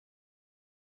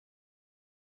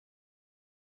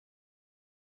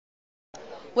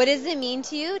What does it mean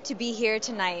to you to be here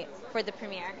tonight for the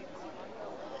premiere?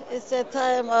 It's a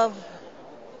time of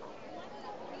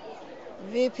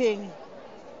weeping,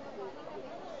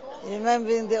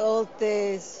 remembering the old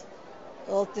days,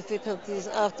 old difficulties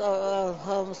after our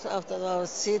homes, after our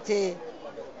city,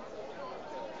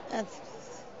 and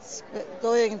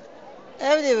going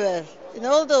everywhere. In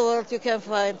all the world you can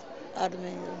find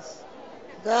Armenians.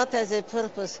 God has a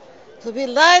purpose to be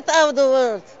light of the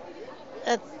world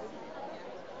and,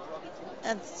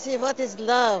 and see what is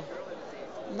love,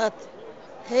 not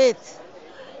hate.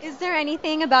 Is there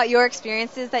anything about your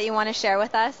experiences that you want to share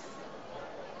with us?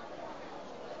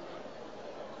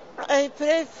 I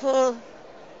pray for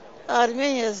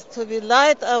Armenians to be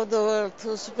light of the world,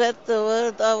 to spread the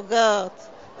word of God.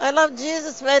 I love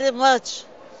Jesus very much,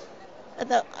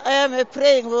 and I am a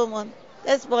praying woman.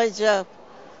 That's my job,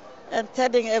 and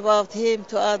telling about Him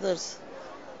to others,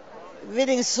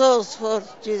 winning souls for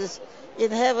Jesus.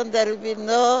 In heaven there will be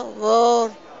no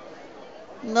war,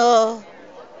 no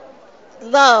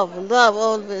love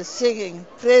always, singing,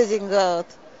 praising God,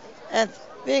 and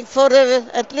being forever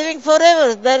and living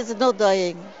forever. There is no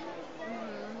dying.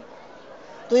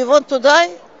 Do you want to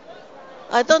die?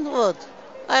 I don't want.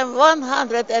 I'm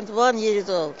 101 years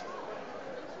old,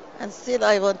 and still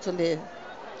I want to live.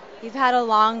 You've had a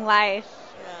long life.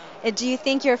 Do you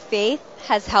think your faith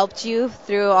has helped you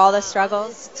through all the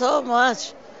struggles? It's so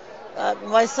much.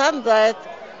 My son died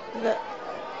in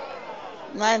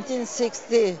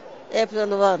 1960,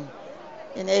 April 1.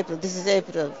 In April, this is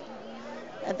April.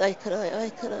 And I cry, I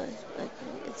cry.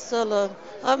 It's so long.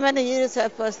 How many years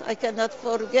have passed? I cannot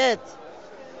forget.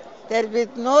 There will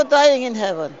be no dying in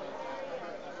heaven.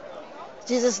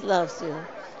 Jesus loves you.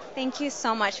 Thank you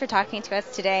so much for talking to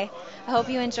us today. I hope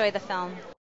you enjoy the film.